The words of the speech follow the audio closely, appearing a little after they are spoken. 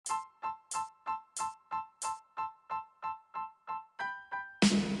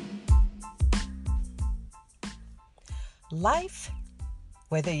Life,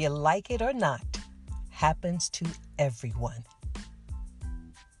 whether you like it or not, happens to everyone.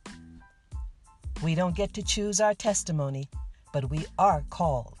 We don't get to choose our testimony, but we are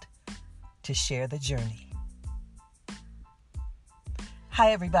called to share the journey.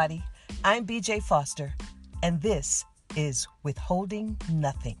 Hi, everybody. I'm BJ Foster, and this is Withholding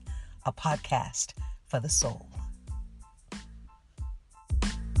Nothing, a podcast for the soul.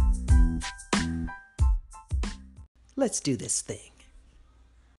 Let's do this thing.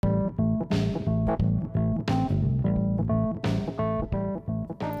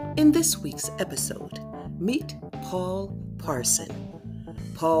 In this week's episode, meet Paul Parson.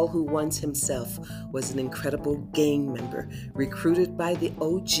 Paul, who once himself was an incredible gang member, recruited by the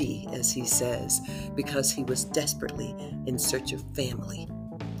OG, as he says, because he was desperately in search of family,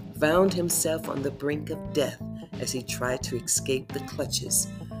 found himself on the brink of death as he tried to escape the clutches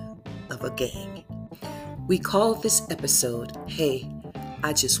of a gang. We call this episode, Hey,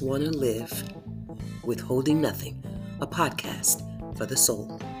 I Just Want to Live, Withholding Nothing, a podcast for the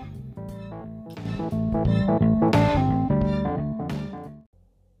soul.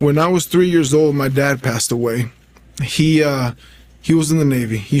 When I was 3 years old, my dad passed away. He was in the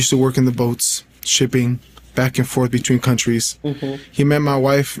Navy. He used to work in the boats, shipping back and forth between countries. He met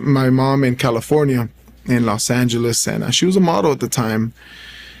my mom in California, in Los Angeles, and she was a model at the time.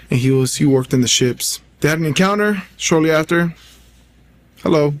 And he worked in the ships. They had an encounter shortly after.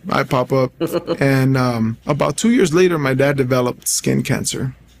 Hello, I pop up. And about 2 years later, my dad developed skin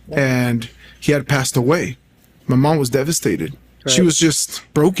cancer, and he had passed away. My mom was devastated. Right. She was just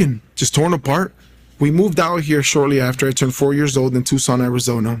broken, just torn apart. We moved out here shortly after I turned 4 years old in Tucson,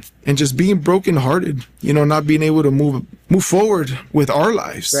 Arizona, and just being brokenhearted, not being able to move forward with our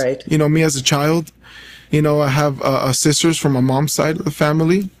lives. Right. Me as a child, I have sisters from my mom's side of the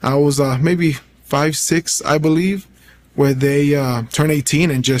family. I was maybe 5, 6, I believe, where they turned 18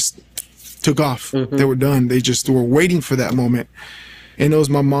 and just took off. They were done. They just were waiting for that moment. And it was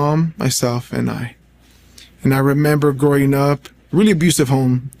my mom, myself, and I. And I remember growing up, really abusive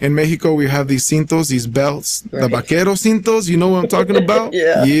home. In Mexico, we have these cintos, these belts, right. The vaquero cintos, you know what I'm talking about?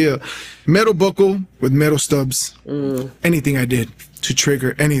 Yeah. Metal buckle with metal stubs. Anything I did to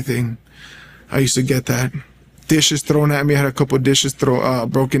trigger anything, I used to get that. Dishes thrown at me. I had a couple of dishes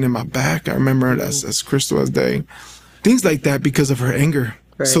broken in my back. I remember it as crystal as day. Things like that because of her anger.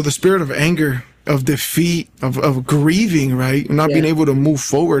 Right. So the spirit of anger, of defeat, of grieving, right? Not being able to move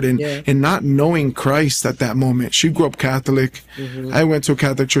forward and not knowing Christ at that moment. She grew up Catholic. I went to a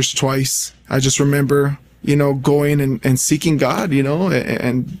Catholic church twice. I just remember, going and seeking God,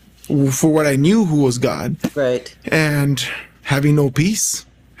 and for what I knew who was God. Right. And having no peace,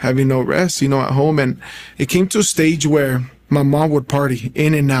 having no rest, at home. And it came to a stage where my mom would party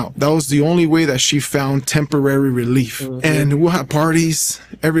in and out. That was the only way that she found temporary relief. And we'll have parties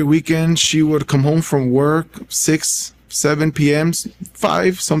every weekend. She would come home from work, 6, 7 p.m.,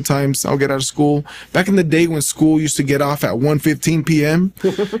 5 sometimes. I'll get out of school. Back in the day when school used to get off at 1:15 p.m.,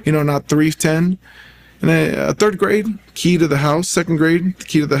 not 3:10. And then third grade, key to the house. Second grade,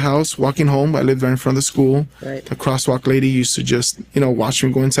 key to the house. Walking home, I lived right in front of the school. Right. The crosswalk lady used to just, watch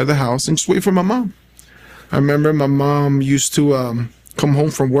me go inside the house and just wait for my mom. I remember my mom used to come home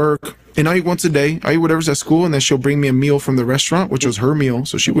from work, and I eat once a day. I eat whatever's at school, and then she'll bring me a meal from the restaurant, which was her meal,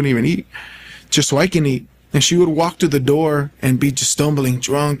 so she wouldn't even eat, just so I can eat. And she would walk to the door and be just stumbling,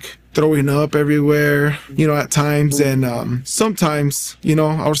 drunk, throwing up everywhere, at times. And sometimes,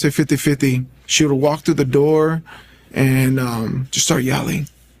 I would say 50-50. She would walk through the door and just start yelling.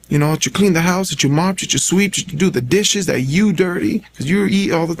 Did you clean the house? Did you mop? Did you sweep? Did you do the dishes? That you dirty? Because you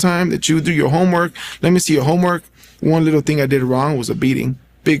eat all the time. That you do your homework? Let me see your homework. One little thing I did wrong was a beating.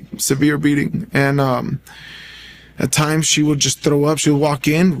 Big, severe beating. And at times she would just throw up. She would walk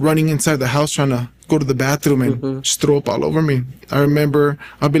in, running inside the house, trying to go to the bathroom and just throw up all over me. I remember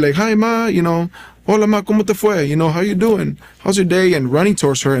I'd be like, hi, ma, hola, ma, ¿cómo te fue? How you doing? How's your day? And running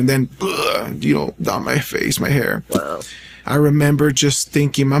towards her and then, down my face, my hair. Wow. I remember just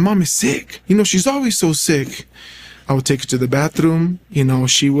thinking, my mom is sick. She's always so sick. I would take her to the bathroom.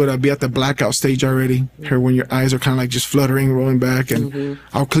 She would be at the blackout stage already. Her when your eyes are kind of like just fluttering, rolling back. And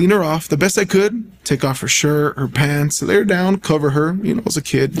I'll clean her off the best I could. Take off her shirt, her pants, lay her down, cover her, as a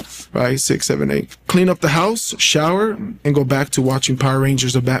kid, right? 6, 7, 8. Clean up the house, shower, and go back to watching Power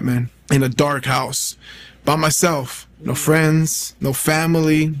Rangers or Batman in a dark house by myself. No friends, no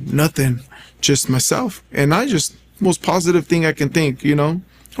family, nothing. Just myself. And most positive thing I can think,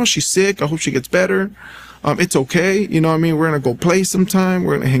 oh, she's sick. I hope she gets better. It's okay. We're going to go play sometime.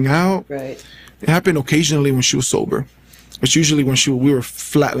 We're going to hang out. Right. It happened occasionally when she was sober. It's usually when we were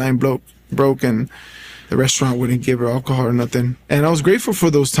flatline broke. And The restaurant wouldn't give her alcohol or nothing. And I was grateful for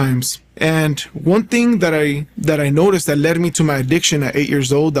those times. And one thing that I noticed that led me to my addiction at 8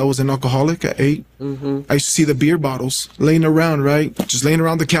 years old, I was an alcoholic at 8. I used to see the beer bottles laying around, right? Just laying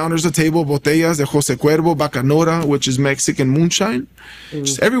around the counters, the table, botellas de Jose Cuervo, Bacanora, which is Mexican moonshine,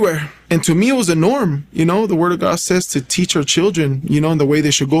 just everywhere. And to me, it was a norm. You know, the Word of God says to teach our children, you know, in the way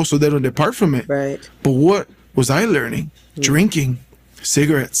they should go so they don't depart from it. Right. But what was I learning? Drinking,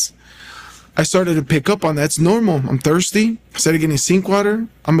 cigarettes. I started to pick up on that. It's normal. I'm thirsty. Instead of getting sink water,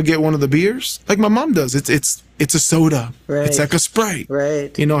 I'm gonna get one of the beers like my mom does. It's a soda. Right. It's like a Sprite.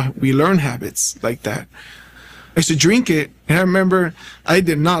 Right. You know, we learn habits like that. I used to drink it, and I remember I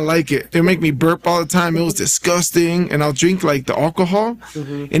did not like it. It would make me burp all the time. It was disgusting. And I'll drink like the alcohol,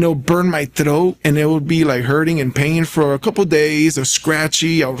 and it'll burn my throat, and it would be like hurting and pain for a couple days, or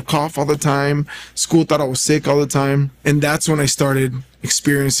scratchy. I would cough all the time. School thought I was sick all the time. And that's when I started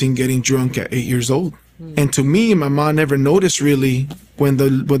experiencing getting drunk at 8 years old. And to me, my mom never noticed really when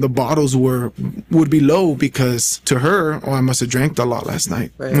the bottles would be low, because to her, oh, I must have drank a lot last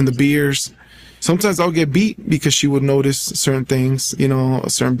night. Right. When the beers. Sometimes I'll get beat because she would notice certain things, you know,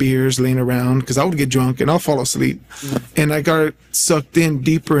 certain beers laying around, because I would get drunk and I'll fall asleep. And I got sucked in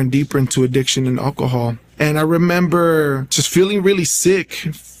deeper and deeper into addiction and alcohol. And I remember just feeling really sick,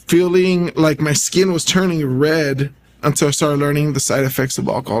 feeling like my skin was turning red, until I started learning the side effects of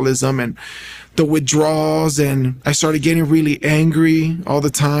alcoholism and the withdrawals, and I started getting really angry all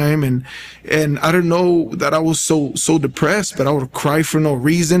the time, and I don't know that I was so depressed, but I would cry for no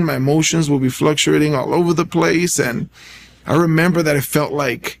reason. My emotions would be fluctuating all over the place, and I remember that it felt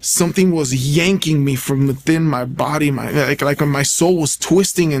like something was yanking me from within my body, like my soul was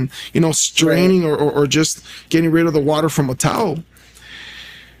twisting and, you know, straining, or just getting rid of the water from a towel.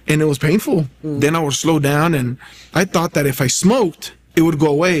 And it was painful. Then I would slow down, and I thought that if I smoked, it would go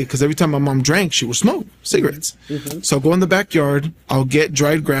away, because every time my mom drank, she would smoke cigarettes. So I'll go in the backyard, I'll get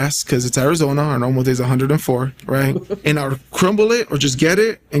dried grass, because it's Arizona, our normal day is 104, right? And I would crumble it, or just get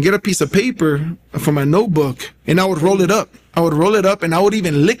it and get a piece of paper from my notebook, and I would roll it up. And I would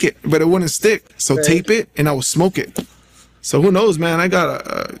even lick it, but it wouldn't stick. So tape it, and I would smoke it. So who knows, man? I got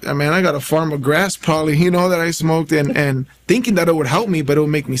a farm of grass probably, you know, that I smoked, and thinking that it would help me, but it would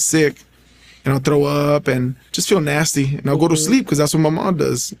make me sick. And I'll throw up and just feel nasty. And I'll go to sleep, because that's what my mom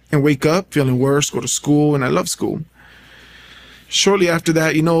does. And wake up feeling worse, go to school, and I love school. Shortly after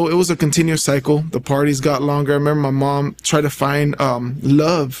that, you know, it was a continuous cycle. The parties got longer. I remember my mom tried to find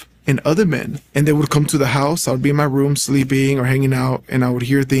love in other men. And they would come to the house. I would be in my room sleeping or hanging out, and I would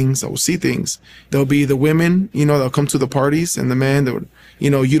hear things. I would see things. There'll be the women, you know, that'll come to the parties, and the men that would, you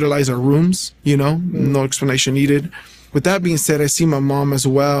know, utilize our rooms, you know, no explanation needed. With that being said, I see my mom as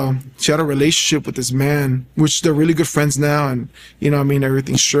well. She had a relationship with this man, which they're really good friends now. And, you know, I mean,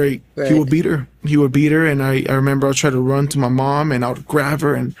 everything's straight. Right. He would beat her. And I remember I'd try to run to my mom, and I would grab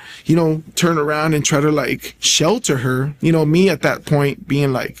her and, you know, turn around and try to like shelter her. You know, me at that point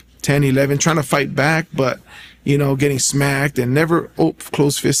being like 10, 11, trying to fight back, but, you know, getting smacked, and never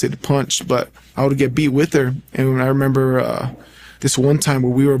close-fisted punched, but I would get beat with her. And I remember this one time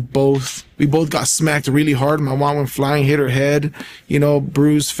where we both got smacked really hard. My mom went flying, hit her head, you know,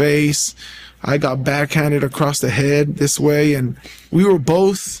 bruised face. I got backhanded across the head this way, and we were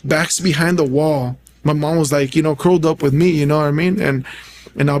both backs behind the wall. My mom was like, you know, curled up with me, you know what I mean? And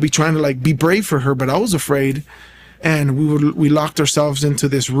I'll be trying to like be brave for her, but I was afraid. And we locked ourselves into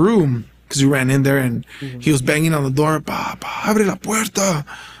this room, because we ran in there, and he was banging on the door. Papa, abre la puerta.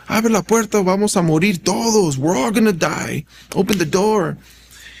 Abre la puerta, vamos a morir todos. We're all gonna die. Open the door.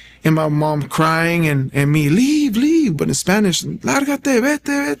 And my mom crying, and me, leave. But in Spanish, lárgate,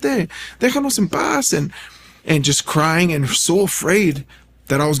 vete. Déjanos en paz. And just crying and so afraid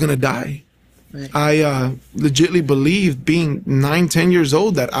that I was gonna die. Right. I legitimately believed, being 9, 10 years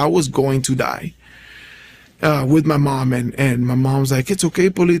old, that I was going to die. With my mom, and my mom's like, it's okay,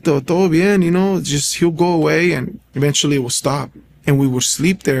 Polito, todo bien, you know, just he'll go away, and eventually it will stop. And we would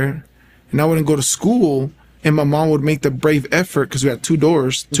sleep there, and I wouldn't go to school, and my mom would make the brave effort, because we had 2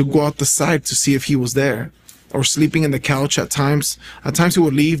 doors, to go out the side to see if he was there, or sleeping in the couch at times. At times he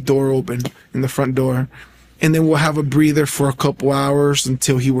would leave door open in the front door, and then we'll have a breather for a couple hours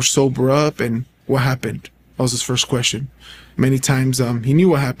until he would sober up. And what happened? That was his first question. Many times he knew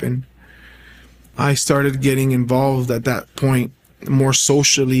what happened. I started getting involved at that point more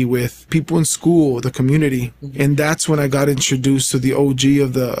socially with people in school, the community. And that's when I got introduced to the OG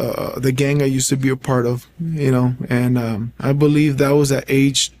of the gang I used to be a part of, you know. And I believe that was at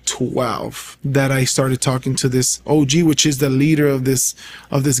age 12 that I started talking to this OG, which is the leader of this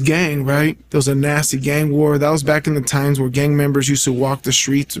gang, right? There was a nasty gang war. That was back in the times where gang members used to walk the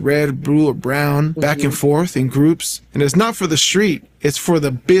streets, red, blue, or brown, back and forth in groups. And it's not for the street, it's for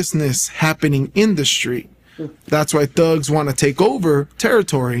the business happening in the street. That's why thugs want to take over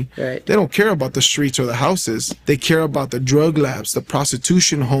territory. Right. They don't care about the streets or the houses. They care about the drug labs, the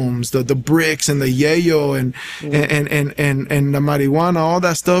prostitution homes, the bricks and the yayo and the marijuana, all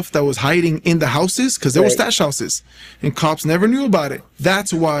that stuff that was hiding in the houses, because there were stash houses and cops never knew about it.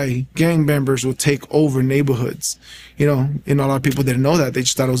 That's why gang members will take over neighborhoods. You know, and a lot of people didn't know that. They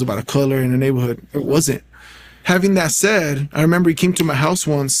just thought it was about a color in a neighborhood. It wasn't. Having that said, I remember he came to my house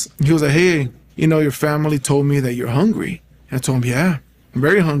once. He was like, hey, you know, your family told me that you're hungry. And I told him, yeah, I'm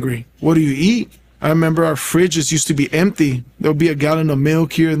very hungry. What do you eat? I remember our fridges used to be empty. There would be a gallon of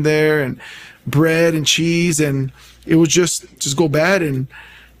milk here and there and bread and cheese, and it would just go bad. And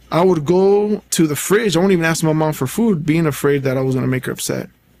I would go to the fridge. I wouldn't even ask my mom for food, being afraid that I was going to make her upset.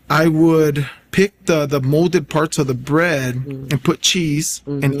 I would pick the molded parts of the bread and put cheese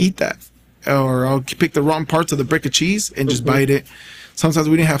and eat that. Or I'll pick the wrong parts of the brick of cheese and just bite it. Sometimes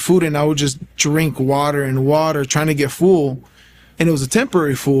we didn't have food, and I would just drink water and water, trying to get full. And it was a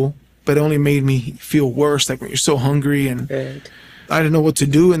temporary full, but it only made me feel worse, like when you're so hungry. And I didn't know what to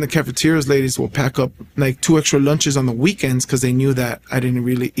do. And the cafeterias ladies will pack up like 2 extra lunches on the weekends because they knew that I didn't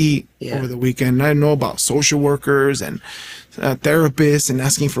really eat over the weekend. And I didn't know about social workers and therapists and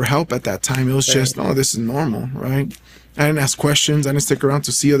asking for help at that time. It was just, oh, this is normal, right? I didn't ask questions. I didn't stick around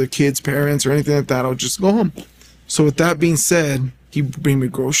to see other kids' parents or anything like that. I would just go home. So with that being said, he'd bring me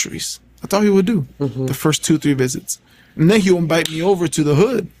groceries. That's all he would do the first 2-3 visits. And then he would invite me over to the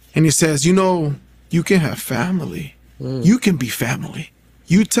hood. And he says, you know, you can have family. You can be family.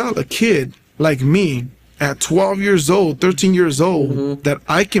 You tell a kid like me at 12 years old, 13 years old, that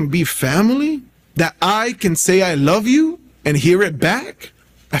I can be family, that I can say I love you and hear it back.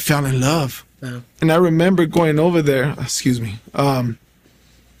 I fell in love. Wow. And I remember going over there,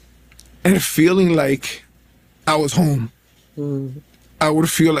 and feeling like I was home. I would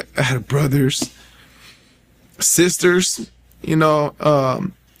feel like I had brothers, sisters, you know.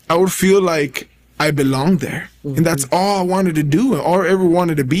 I would feel like I belonged there. And that's all I wanted to do and all I ever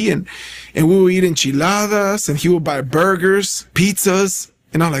wanted to be. And we would eat enchiladas, and he would buy burgers, pizzas.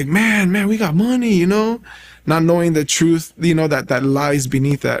 And I'm like, man, we got money, you know, not knowing the truth, you know, that lies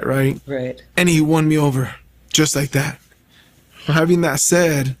beneath that, right? Right. And he won me over just like that. Having that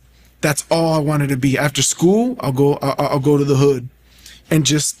said, that's all I wanted to be. After school, I'll go to the hood and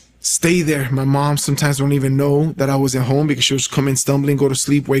just stay there. My mom sometimes don't even know that I was at home because she would come in stumbling, go to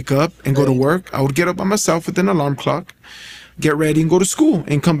sleep, wake up, and go to work. I would get up by myself with an alarm clock, get ready, and go to school,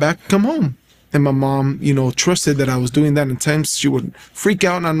 and come back, come home. And my mom, you know, trusted that I was doing that. And times she would freak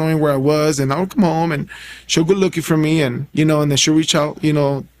out not knowing where I was, and I would come home and she'll go looking for me, and, you know, and then she'll reach out, you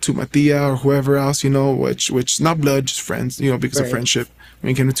know, to my tia or whoever else, you know, which not blood, just friends, you know, because of friendship. When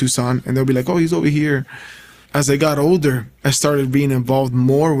we came to Tucson, and they'll be like, oh, he's over here. As I got older, I started being involved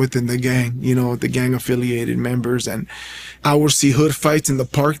more within the gang, you know, the gang affiliated members. And I would see hood fights in the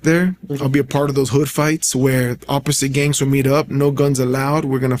park there. I'll be a part of those hood fights where opposite gangs will meet up. No guns allowed.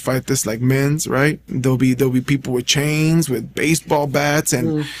 We're going to fight this like men's, right? There'll be people with chains, with baseball bats.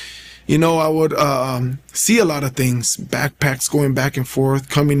 And, you know, I would see a lot of things, backpacks going back and forth,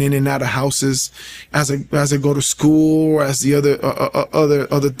 coming in and out of houses as I go to school, or as the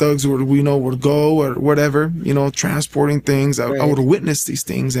other thugs would go or whatever, you know, transporting things. I would witness these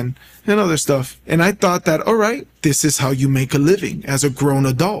things and other stuff. And I thought that, all right, this is how you make a living as a grown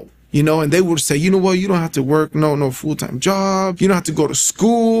adult. You know, and they would say, you know what, you don't have to work, no full-time job. You don't have to go to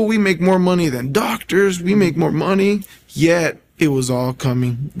school. We make more money than doctors. We make more money. Yet it was all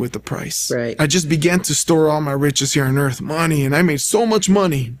coming with a price. Right. I just began to store all my riches here on earth, money, and I made so much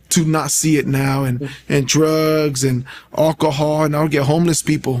money to not see it now, and drugs and alcohol, and I would get homeless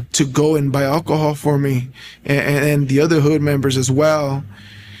people to go and buy alcohol for me, and the other hood members as well.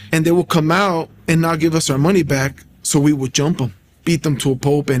 And they would come out and not give us our money back, so we would jump them, beat them to a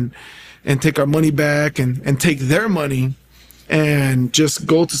pulp, and take our money back and take their money and just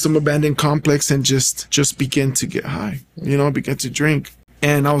go to some abandoned complex and just begin to get high, you know, begin to drink.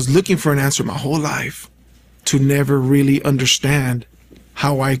 And I was looking for an answer my whole life to never really understand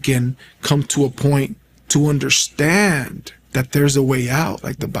how I can come to a point to understand that there's a way out,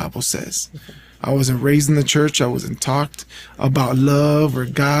 like the Bible says. I wasn't raised in the church. I wasn't talked about love or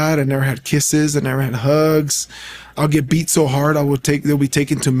God. I never had kisses. I never had hugs. I'll get beat so hard they'll be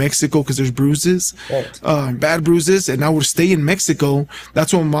taken to Mexico because there's bruises, Right. bad bruises, and I would stay in Mexico.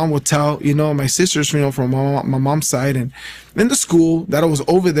 That's what my mom would tell, my sisters, from my mom's side, and in the school that I was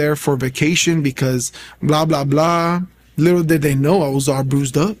over there for vacation because blah blah blah. Little did they know I was all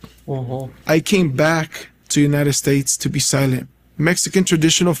bruised up. I came back to United States to be silent. Mexican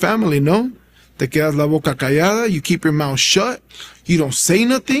traditional family, no? Te quedas la boca callada, you keep your mouth shut, you don't say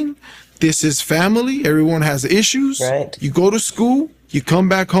nothing. This is family, everyone has issues. Right. You go to school, you come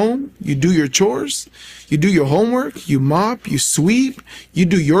back home, you do your chores, you do your homework, you mop, you sweep, you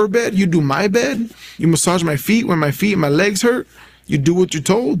do your bed, you do my bed, you massage my feet when my legs hurt, you do what you're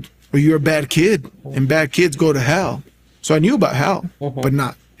told, or you're a bad kid, and bad kids go to hell. So I knew about hell, but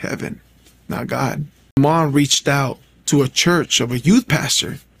not heaven, not God. Mom reached out to a church of a youth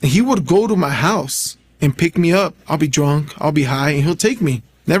pastor, and he would go to my house and pick me up. I'll be drunk, I'll be high, and he'll take me.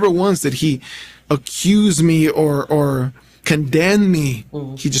 Never once did he accuse me or condemn me.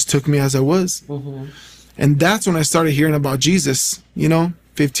 He just took me as I was. And that's when I started hearing about Jesus,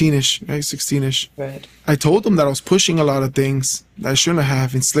 15-ish, right, 16-ish. Right. I told him that I was pushing a lot of things that I shouldn't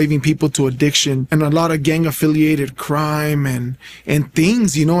have, enslaving people to addiction and a lot of gang-affiliated crime and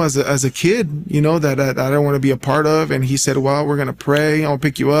things, as a kid, that I don't want to be a part of. And he said, well, we're going to pray. I'll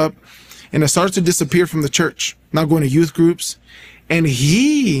pick you up. And I started to disappear from the church, not going to youth groups. And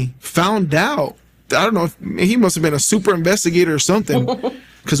he found out, I don't know, if he must have been a super investigator or something.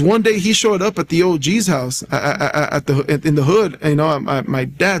 Because one day he showed up at the OG's house, in the hood, at my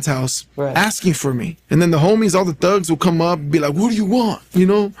dad's house, right, asking for me. And then the homies, all the thugs will come up and be like, what do you want?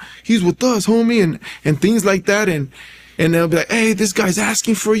 He's with us, homie, and things like that. And they'll be like, hey, this guy's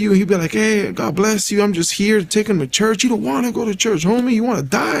asking for you. And he'll be like, hey, God bless you. I'm just here to take him to church. You don't want to go to church, homie. You want to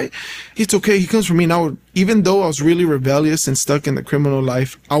die? It's okay. He comes for me. And even though I was really rebellious and stuck in the criminal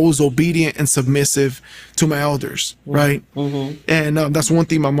life, I was obedient and submissive to my elders, right? And that's one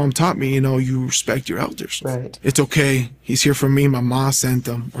thing my mom taught me, you respect your elders. Right. It's okay. He's here for me. My mom sent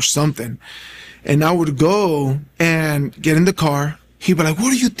him or something. And I would go and get in the car. He'd be like,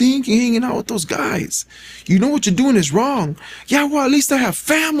 what are you thinking hanging out with those guys? You know what you're doing is wrong. Yeah, well, at least I have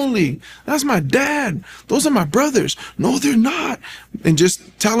family. That's my dad. Those are my brothers. No, they're not. And just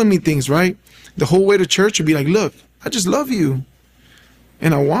telling me things, right? The whole way to church would be like, look, I just love you.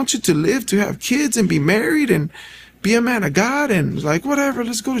 And I want you to live, to have kids and be married and be a man of God. And like, whatever,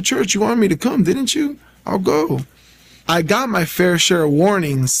 let's go to church. You wanted me to come, didn't you? I'll go. I got my fair share of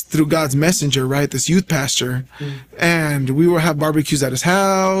warnings through God's messenger, right? This youth pastor. And we would have barbecues at his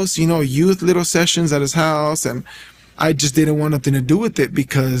house, youth little sessions at his house. And I just didn't want nothing to do with it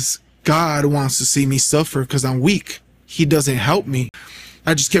because God wants to see me suffer because I'm weak. He doesn't help me.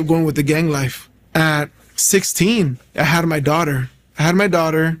 I just kept going with the gang life. At 16, I had my daughter.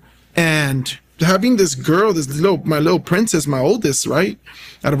 And having this girl, my little princess, my oldest, right?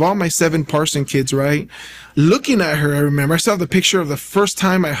 Out of all my 7 Parson kids, right? Looking at her, I remember, I saw the picture of the first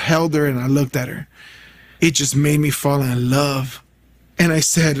time I held her and I looked at her. It just made me fall in love. And I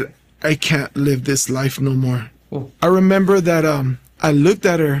said, I can't live this life no more. I remember that I looked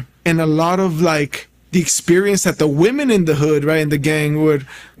at her and a lot of the experience that the women in the hood, right, in the gang would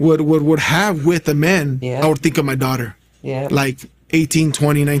have with the men, Yeah. I would think of my daughter. Yeah. Like 18,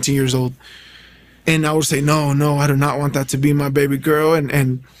 20, 19 years old. And I would say, no, I do not want that to be my baby girl.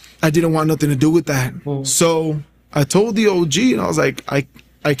 And I didn't want nothing to do with that. So I told the OG and I was like,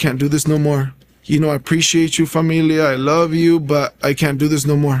 I can't do this no more. I appreciate you, familia. I love you, but I can't do this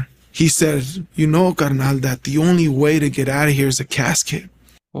no more. He said, carnal, that the only way to get out of here is a casket.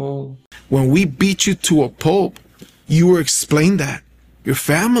 When we beat you to a pulp, you were explained that. You're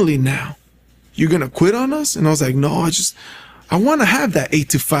family now. You're going to quit on us? And I was like, no, I want to have that 8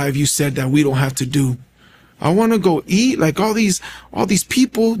 to 5 you said that we don't have to do. I want to go eat like all these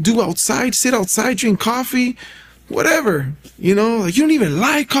people do outside, sit outside, drink coffee, whatever. You don't even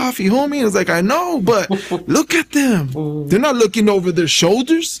like coffee, homie. I was like, I know, but look at them. They're not looking over their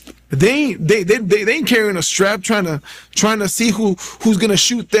shoulders. They ain't carrying a strap trying to see who's gonna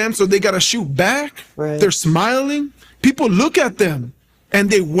shoot them, so they gotta shoot back. Right. They're smiling. People look at them and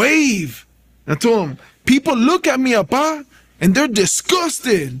they wave. I told them, people look at me, apa, and they're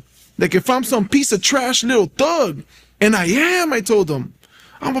disgusted. Like if I'm some piece of trash little thug. And I am, I told them.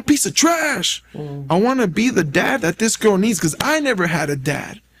 I'm a piece of trash. I want to be the dad that this girl needs because I never had a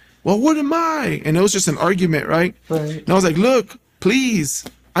dad. Well, what am I? And it was just an argument, right? And I was like, look, please,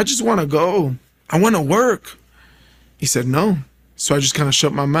 I just want to go. I want to work. He said, no. So I just kind of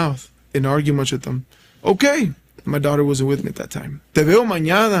shut my mouth. Didn't argue much with them. Okay. My daughter wasn't with me at that time. Te veo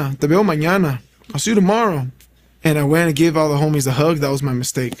mañana. I'll see you tomorrow. And I went and gave all the homies a hug. That was my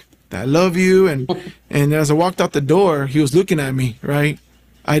mistake. I love you. And as I walked out the door, he was looking at me, right?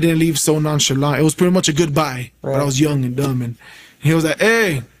 I didn't leave so nonchalant. It was pretty much a goodbye, right. But I was young and dumb. And he was like,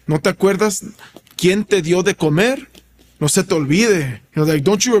 hey, ¿no te acuerdas quién te dio de comer? No se te olvide. He was like,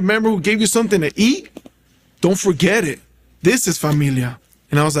 don't you remember who gave you something to eat? Don't forget it. This is familia.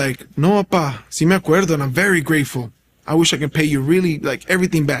 And I was like, no, papá, sí me acuerdo, and I'm very grateful. I wish I could pay you really, like,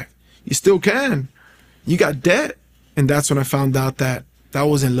 everything back. You still can. You got debt. And that's when I found out that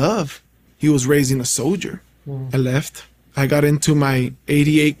wasn't love. He was raising a soldier. I left. I got into my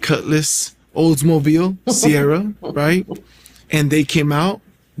 88 Cutlass Oldsmobile Sierra, right? And they came out.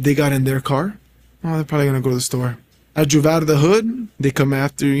 They got in their car. Oh, they're probably going to go to the store. I drove out of the hood. They come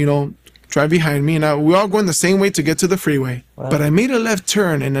after, drive behind me. And we're all going the same way to get to the freeway. Wow. But I made a left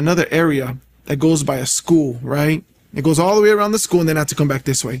turn in another area that goes by a school, right? It goes all the way around the school and then I have to come back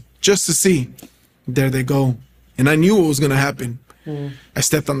this way just to see. There they go. And I knew what was going to happen. I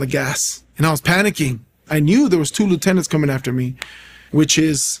stepped on the gas and I was panicking. I knew there was 2 lieutenants coming after me, which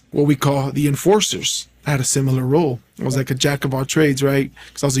is what we call the enforcers. I had a similar role. I was like a jack of all trades, right?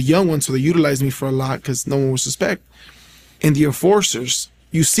 Because I was a young one, so they utilized me for a lot because no one would suspect. And the enforcers,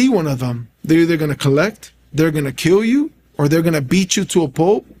 you see one of them, they're either going to collect, they're going to kill you, or they're going to beat you to a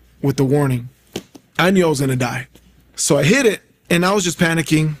pulp with the warning. I knew I was going to die. So I hit it, and I was just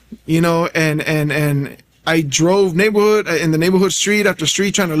panicking, and I drove in the neighborhood street after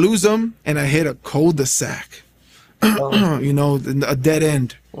street trying to lose them, and I hit a cul-de-sac, a dead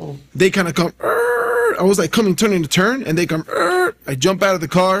end. They kind of come, I was like turning to turn, and they come, I jump out of the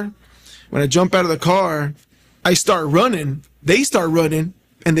car. When I jump out of the car, I start running. They start running,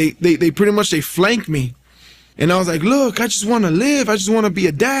 and they pretty much, they flank me. And I was like, look, I just want to live. I just want to be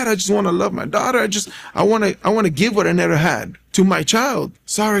a dad. I just want to love my daughter. I want to give what I never had to my child.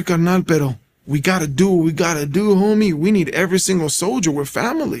 Sorry, carnal, pero we got to do what we got to do, homie. We need every single soldier. We're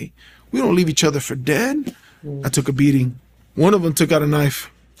family. We don't leave each other for dead. I took a beating. One of them took out a knife.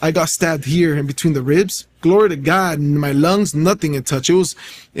 I got stabbed here in between the ribs. Glory to God. In my lungs, nothing had touched.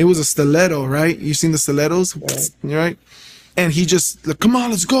 It was a stiletto, right? You seen the stilettos? Right? And he just, like, come on,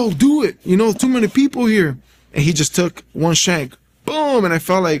 let's go, do it. Too many people here. And he just took one shank. Boom. And I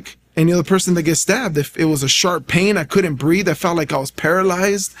felt like any other person that gets stabbed, if it was a sharp pain, I couldn't breathe. I felt like I was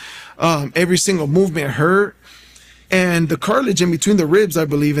paralyzed. Every single movement hurt. And the cartilage in between the ribs, I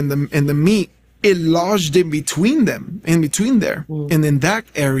believe, and the meat, it lodged in between them, in between there. And in that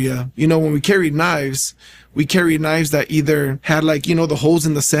area, when we carried knives that either had the holes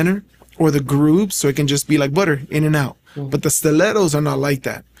in the center or the grooves, so it can just be like butter in and out. But the stilettos are not like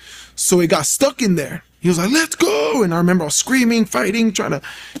that. So it got stuck in there. He was like, let's go. And I remember I was screaming, fighting, trying to,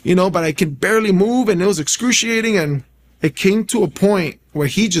 but I could barely move, and it was excruciating. And it came to a point where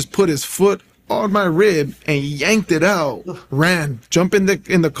he just put his foot on my rib and yanked it out, ran, jumped in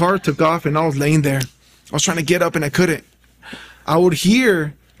the car, took off, and I was laying there. I was trying to get up and I couldn't. I would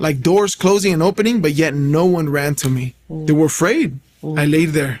hear like doors closing and opening, but yet no one ran to me. They were afraid. I laid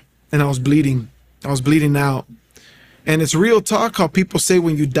there and I was bleeding. I was bleeding out. And it's real talk how people say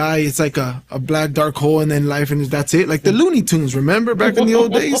when you die, it's like a black dark hole and then life and that's it. Like the Looney Tunes, remember back in the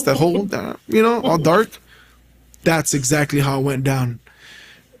old days? The whole, all dark. That's exactly how it went down.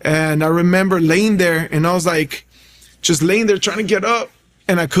 And I remember laying there and I was like, just laying there trying to get up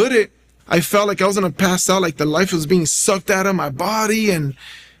and I couldn't. I felt like I was going to pass out, like the life was being sucked out of my body. And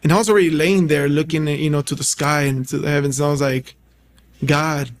I was already laying there looking at, to the sky and to the heavens. And I was like,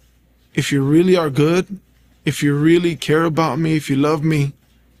 God, if you really are good, if you really care about me, if you love me,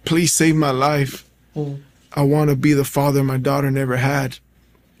 please save my life. I want to be the father my daughter never had.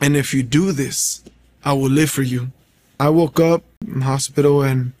 And if you do this, I will live for you. I woke up in the hospital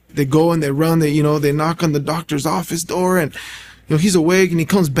and they go and they run, they knock on the doctor's office door and, he's awake and he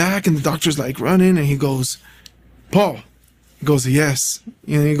comes back and the doctor's like running and he goes, Paul. He goes, yes.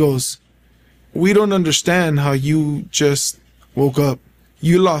 And he goes, we don't understand how you just woke up.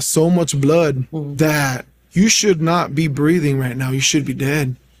 You lost so much blood that you should not be breathing right now. You should be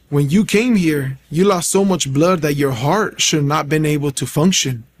dead. When you came here, you lost so much blood that your heart should not been able to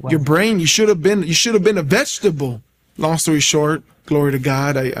function. Wow. Your brain, you should have been a vegetable. Long story short, glory to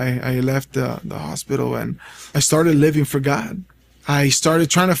God, I left the hospital and I started living for God. I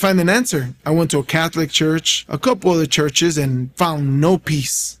started trying to find an answer. I went to a Catholic church, a couple other churches, and found no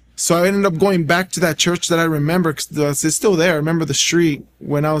peace. So I ended up going back to that church that I remember, because it's still there. I remember the street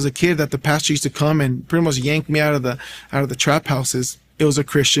when I was a kid that the pastor used to come and pretty much yank me out of the trap houses. It was a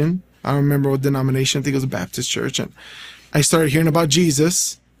Christian. I don't remember what denomination. I think it was a Baptist church. And I started hearing about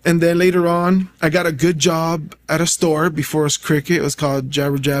Jesus. And then later on, I got a good job at a store before it was Cricket. It was called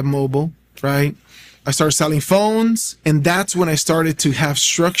Jabber Jab Mobile. right? I started selling phones, and that's when I started to have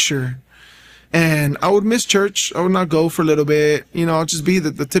structure. And I would miss church. I would not go for a little bit. I'll just be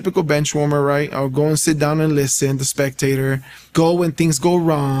the typical bench warmer, right? I'll go and sit down and listen, the spectator. Go when things go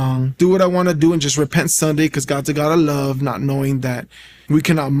wrong. Do what I want to do and just repent Sunday, because God's a God of love, not knowing that we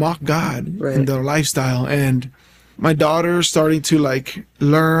cannot mock God in the lifestyle. And my daughter starting to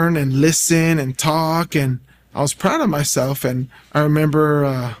learn and listen and talk, and I was proud of myself. And I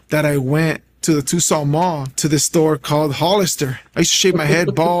remember that I went to the Tucson Mall, to this store called Hollister. I used to shave my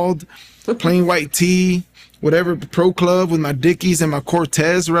head bald, plain white tee, whatever, pro club with my Dickies and my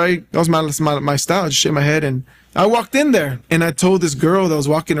Cortez, right? That was my style, just shave my head. And I walked in there and I told this girl that was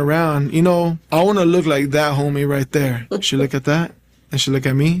walking around, I want to look like that homie right there. She look at that, and she look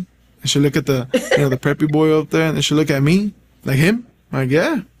at me, and she look at the, the preppy boy up there, and then she look at me, like him. I'm like,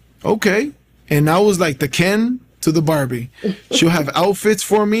 yeah, okay. And I was like the Ken to the Barbie. She'll have outfits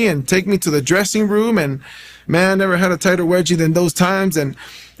for me and take me to the dressing room, and man, I never had a tighter wedgie than those times. And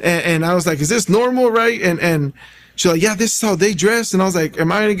I was like, is this normal, right? And she's like, yeah, this is how they dress. And I was like,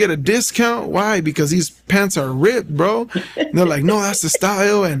 am I gonna get a discount? Why? Because these pants are ripped, bro. And they're like, no, that's the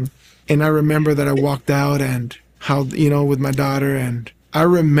style. And I remember that I walked out, and how, with my daughter, and I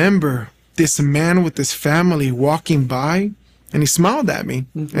remember this man with his family walking by, and he smiled at me,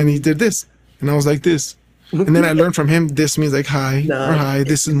 and he did this, and I was like this. And then I learned from him, this means like hi, or hi.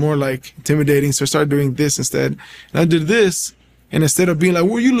 This is more like intimidating. So I started doing this instead. And I did this. And instead of being like,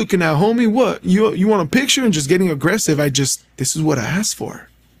 what are you looking at, homie? What? You want a picture? And just getting aggressive, this is what I asked for.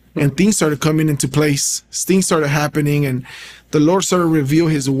 And things started coming into place. Things started happening. And the Lord started to reveal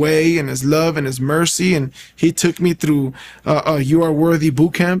his way and his love and his mercy. And he took me through You Are Worthy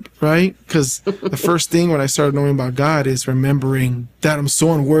boot camp, right? Because the first thing when I started knowing about God is remembering that I'm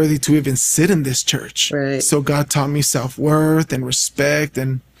so unworthy to even sit in this church. Right. So God taught me self-worth and respect.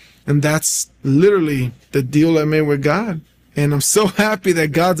 And that's literally the deal I made with God. And I'm so happy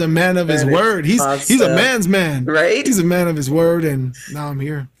that God's a man of his word. He's a man's man. Right? He's a man of his word. And now I'm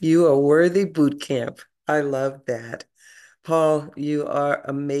here. You Are Worthy boot camp. I love that. Paul, you are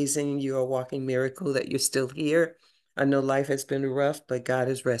amazing. You are a walking miracle that you're still here. I know life has been rough, but God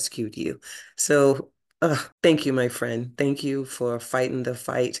has rescued you. So thank you, my friend. Thank you for fighting the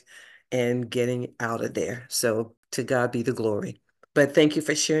fight and getting out of there. So to God be the glory. But thank you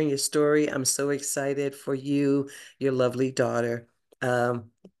for sharing your story. I'm so excited for you, your lovely daughter.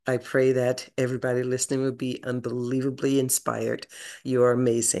 I pray that everybody listening will be unbelievably inspired. You are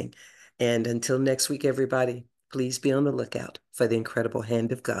amazing. And until next week, everybody, please be on the lookout for the incredible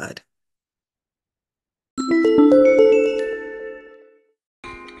hand of God.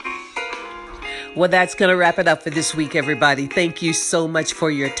 Well, that's going to wrap it up for this week, everybody. Thank you so much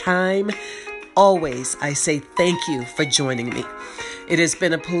for your time. Always, I say thank you for joining me. It has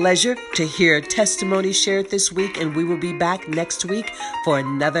been a pleasure to hear testimony shared this week, and we will be back next week for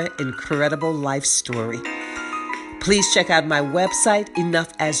another incredible life story. Please check out my website,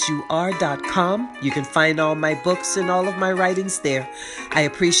 enoughasyouare.com. You can find all my books and all of my writings there. I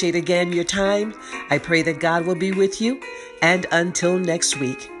appreciate again your time. I pray that God will be with you. And until next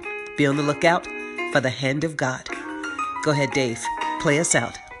week, be on the lookout for the hand of God. Go ahead, Dave. Play us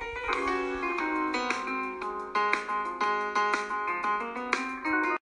out.